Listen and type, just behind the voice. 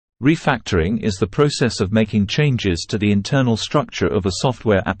Refactoring is the process of making changes to the internal structure of a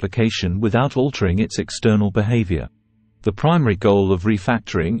software application without altering its external behavior. The primary goal of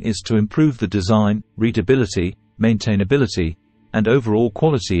refactoring is to improve the design, readability, maintainability, and overall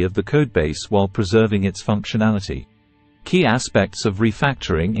quality of the codebase while preserving its functionality. Key aspects of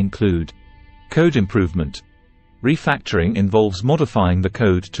refactoring include code improvement. Refactoring involves modifying the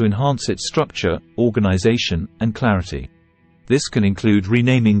code to enhance its structure, organization, and clarity. This can include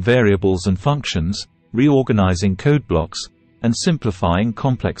renaming variables and functions, reorganizing code blocks, and simplifying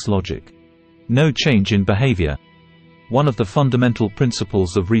complex logic. No change in behavior. One of the fundamental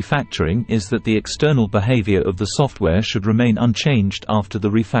principles of refactoring is that the external behavior of the software should remain unchanged after the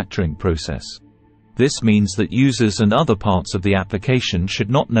refactoring process. This means that users and other parts of the application should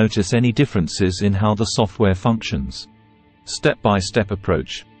not notice any differences in how the software functions. Step-by-step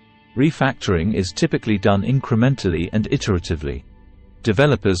approach. Refactoring is typically done incrementally and iteratively.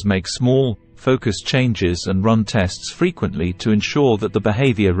 Developers make small, focused changes and run tests frequently to ensure that the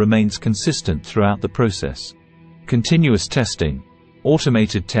behavior remains consistent throughout the process. Continuous testing.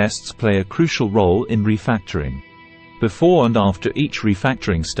 Automated tests play a crucial role in refactoring. Before and after each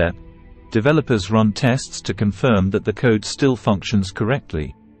refactoring step, developers run tests to confirm that the code still functions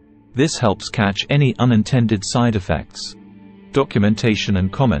correctly. This helps catch any unintended side effects. Documentation and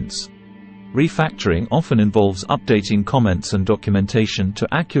comments. Refactoring often involves updating comments and documentation to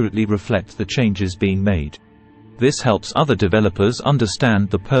accurately reflect the changes being made. This helps other developers understand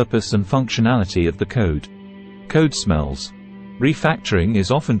the purpose and functionality of the code. Code smells. Refactoring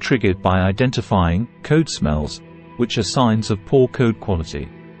is often triggered by identifying code smells, which are signs of poor code quality.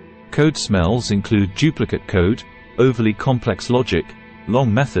 Code smells include duplicate code, overly complex logic,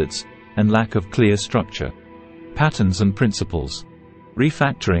 long methods, and lack of clear structure. Patterns and principles.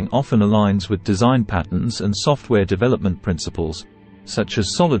 Refactoring often aligns with design patterns and software development principles, such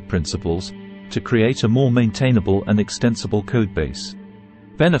as solid principles, to create a more maintainable and extensible codebase.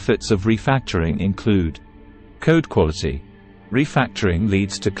 Benefits of refactoring include code quality. Refactoring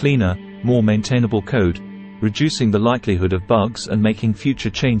leads to cleaner, more maintainable code, reducing the likelihood of bugs and making future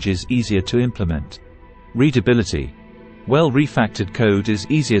changes easier to implement. Readability. Well-refactored code is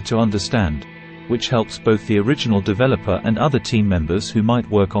easier to understand, which helps both the original developer and other team members who might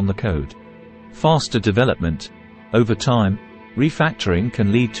work on the code. Faster development. Over time, refactoring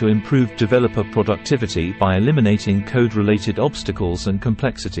can lead to improved developer productivity by eliminating code-related obstacles and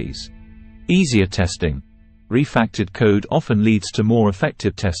complexities. Easier testing. Refactored code often leads to more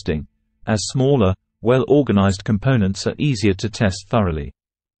effective testing, as smaller, well-organized components are easier to test thoroughly.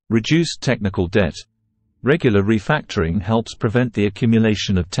 Reduced technical debt. Regular refactoring helps prevent the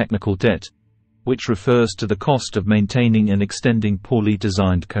accumulation of technical debt, which refers to the cost of maintaining and extending poorly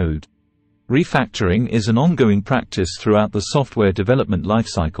designed code. Refactoring is an ongoing practice throughout the software development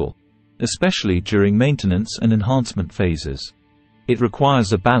lifecycle, especially during maintenance and enhancement phases. It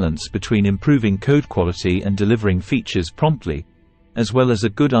requires a balance between improving code quality and delivering features promptly, as well as a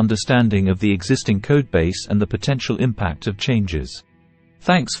good understanding of the existing codebase and the potential impact of changes.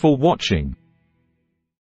 Thanks for watching.